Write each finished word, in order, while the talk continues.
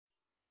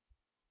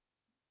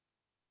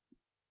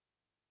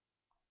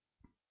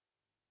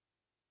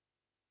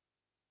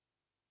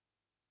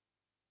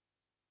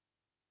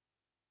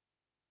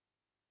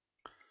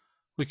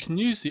We can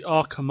use the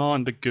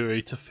R-Commander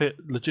GUI to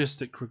fit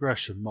logistic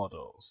regression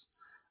models.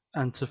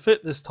 And to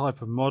fit this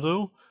type of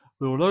model,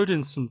 we will load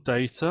in some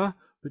data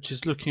which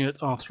is looking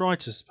at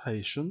arthritis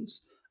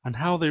patients and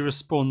how they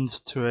respond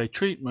to a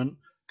treatment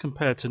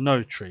compared to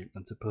no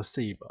treatment, a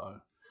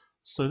placebo.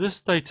 So this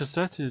data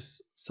set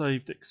is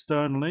saved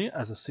externally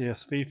as a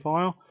CSV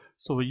file,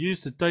 so we'll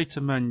use the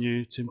data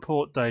menu to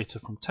import data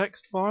from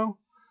text file.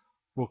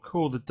 We'll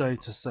call the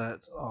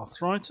dataset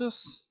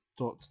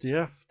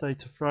arthritis.df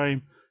data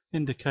frame,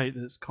 indicate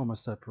that it's comma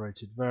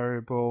separated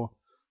variable,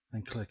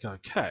 and click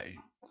OK.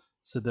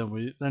 So then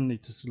we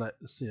need to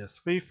select the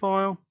CSV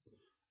file,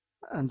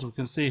 and we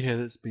can see here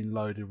that it's been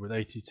loaded with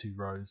 82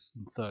 rows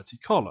and 30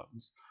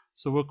 columns.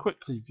 So we'll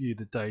quickly view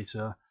the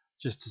data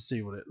just to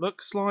see what it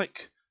looks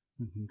like.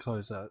 We can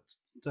close that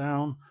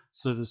down.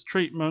 So there's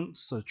treatment,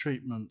 so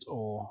treatment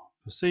or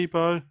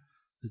placebo,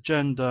 the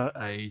gender,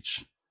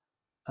 age,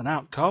 an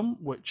outcome,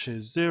 which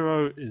is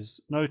 0 is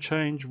no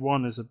change,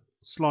 1 is a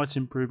slight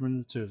improvement,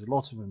 and 2 is a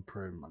lot of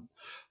improvement.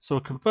 So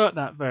we'll convert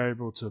that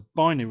variable to a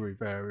binary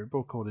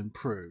variable called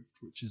improved,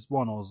 which is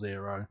 1 or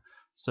 0.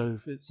 So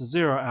if it's a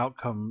 0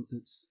 outcome,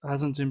 it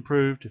hasn't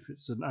improved. If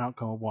it's an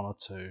outcome of 1 or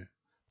 2,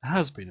 there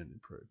has been an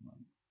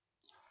improvement.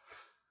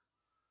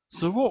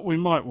 So what we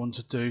might want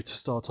to do to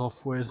start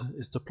off with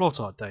is to plot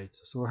our data.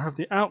 So we'll have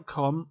the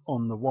outcome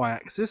on the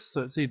y-axis,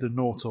 so it's either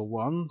 0 or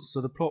 1.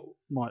 So the plot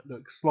might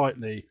look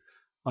slightly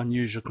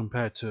unusual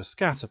compared to a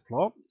scatter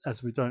plot,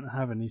 as we don't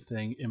have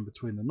anything in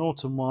between the 0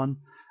 and 1,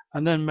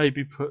 and then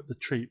maybe put the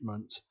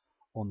treatment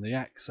on the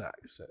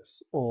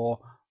x-axis. Or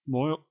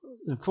more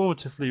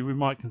informatively, we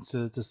might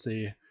consider to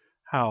see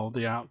how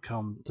the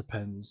outcome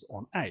depends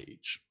on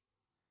age.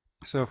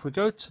 So if we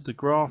go to the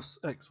graphs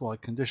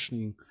XY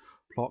conditioning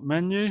plot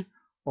menu,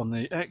 on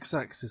the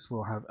x-axis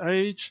we'll have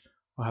age,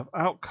 we'll have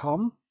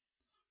outcome,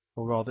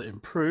 or rather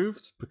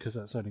improved, because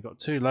that's only got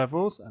 2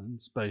 levels and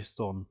it's based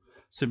on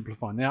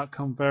simplifying the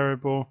outcome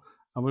variable,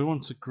 and we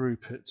want to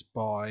group it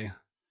by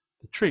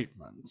the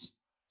treatment.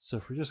 So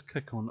if we just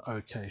click on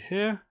OK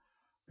here,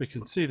 we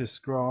can see this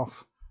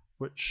graph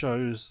which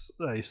shows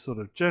a sort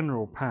of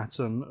general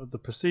pattern of the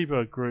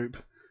placebo group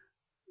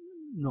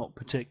not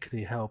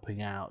particularly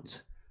helping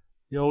out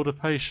the older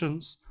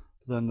patients,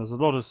 but then there's a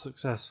lot of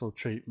successful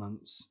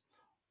treatments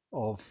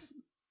of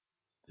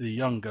the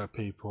younger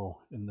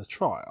people in the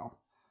trial.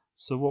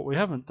 So what we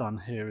haven't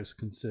done here is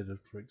considered,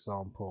 for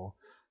example,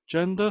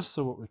 gender.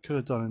 So what we could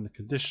have done in the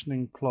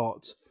conditioning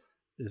plot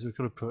is we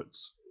could have put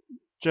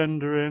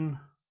gender in,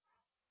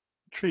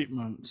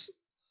 treatment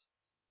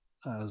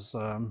as,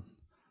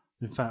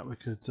 in fact we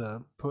could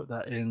put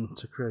that in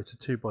to create a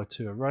 2 by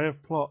 2 array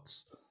of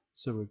plots.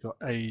 So we've got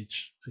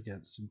age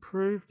against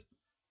improved,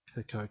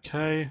 click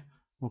OK.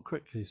 We'll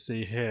quickly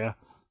see here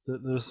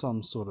that there's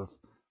some sort of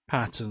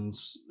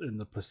patterns in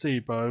the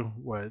placebo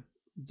where it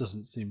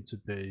doesn't seem to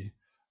be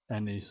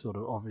any sort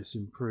of obvious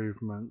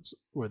improvement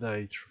with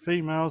age for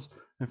females.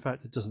 In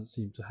fact, it doesn't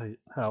seem to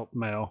help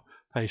male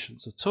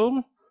patients at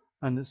all,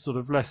 and it's sort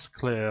of less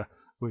clear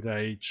with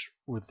age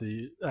with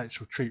the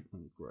actual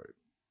treatment group.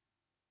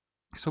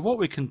 So what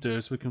we can do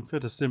is we can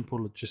fit a simple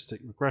logistic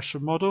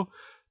regression model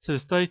to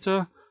this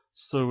data.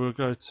 So we'll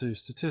go to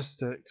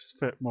statistics,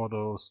 fit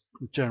models,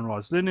 the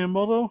generalized linear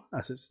model,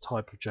 as it's a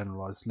type of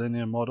generalized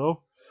linear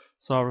model.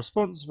 So our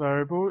response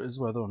variable is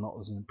whether or not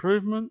there's an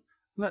improvement.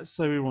 Let's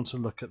say we want to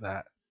look at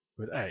that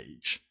with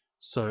age.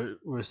 So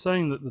we're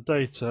saying that the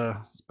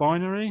data is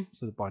binary,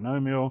 so the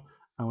binomial,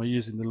 and we're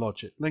using the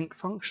logic link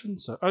function.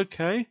 So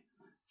OK,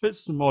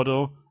 fits the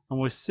model, and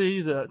we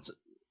see that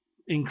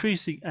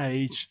increasing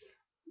age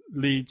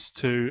leads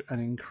to an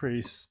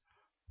increase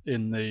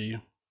in the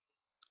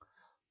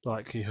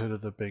likelihood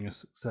of there being a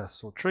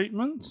successful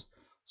treatment.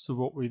 So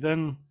what we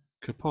then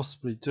could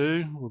possibly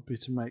do would be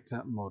to make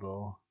that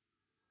model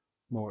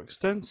more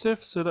extensive.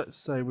 So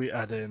let's say we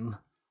add in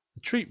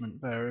the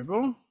treatment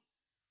variable.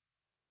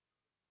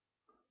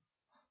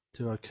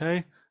 Do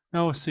OK.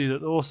 Now we'll see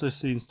that there also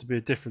seems to be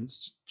a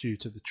difference due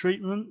to the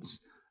treatments.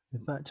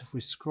 In fact, if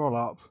we scroll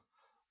up,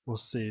 we'll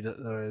see that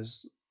there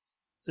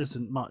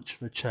isn't much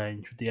of a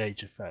change with the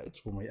age effect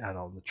when we add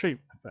on the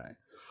treatment effect.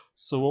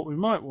 So what we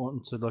might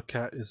want to look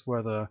at is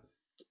whether,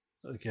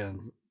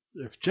 again,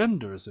 if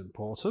gender is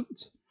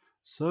important.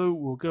 So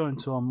we'll go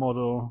into our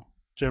model,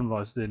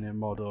 generalized linear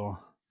model,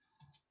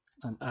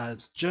 and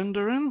add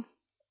gender in.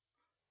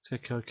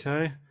 Click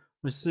OK.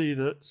 We see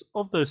that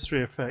of those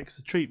 3 effects,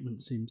 the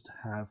treatment seems to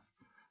have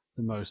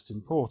the most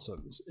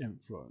important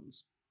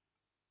influence.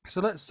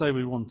 So let's say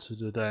we wanted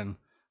to then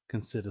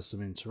consider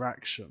some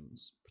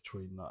interactions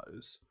between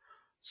those.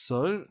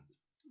 So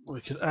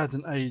we could add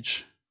an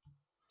age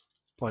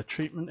by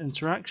treatment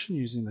interaction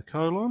using the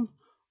colon,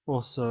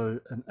 also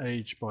an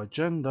age by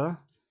gender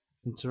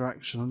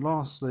interaction, and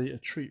lastly a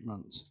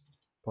treatment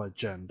by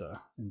gender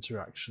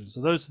interaction.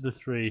 So those are the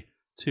 3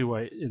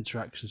 two-way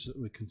interactions that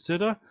we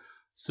consider.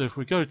 So if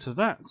we go to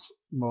that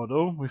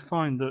model, we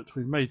find that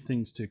we've made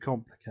things too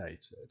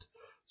complicated.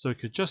 So we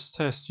could just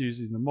test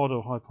using the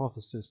model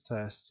hypothesis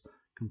test,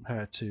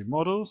 compare 2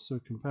 models. So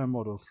we compare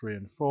model 3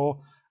 and 4,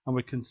 and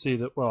we can see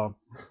that, well,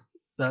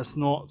 that's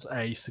not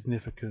a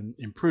significant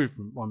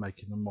improvement by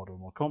making the model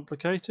more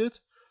complicated.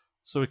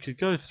 So we could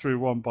go through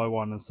one by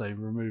one and say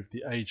remove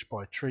the age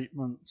by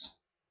treatment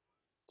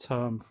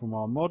term from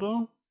our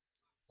model,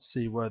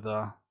 see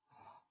whether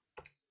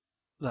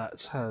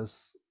that has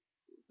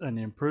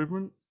any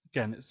improvement.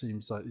 Again, it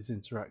seems like these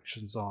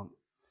interactions aren't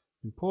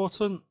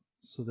important,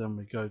 so then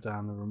we go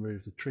down and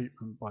remove the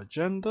treatment by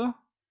gender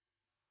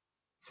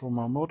from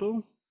our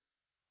model.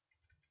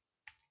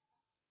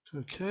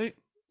 Okay,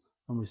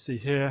 and we see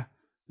here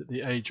that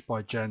the age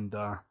by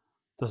gender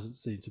doesn't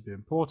seem to be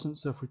important,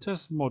 so if we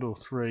test model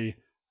 3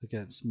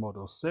 against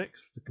model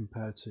 6 to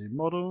compare two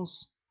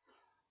models,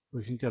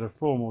 we can get a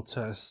formal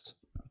test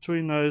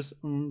between those,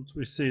 and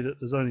we see that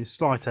there's only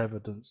slight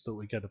evidence that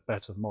we get a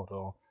better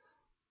model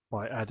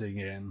by adding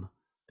in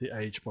the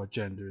age by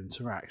gender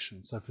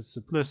interaction. So for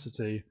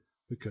simplicity,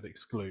 we could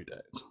exclude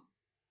it.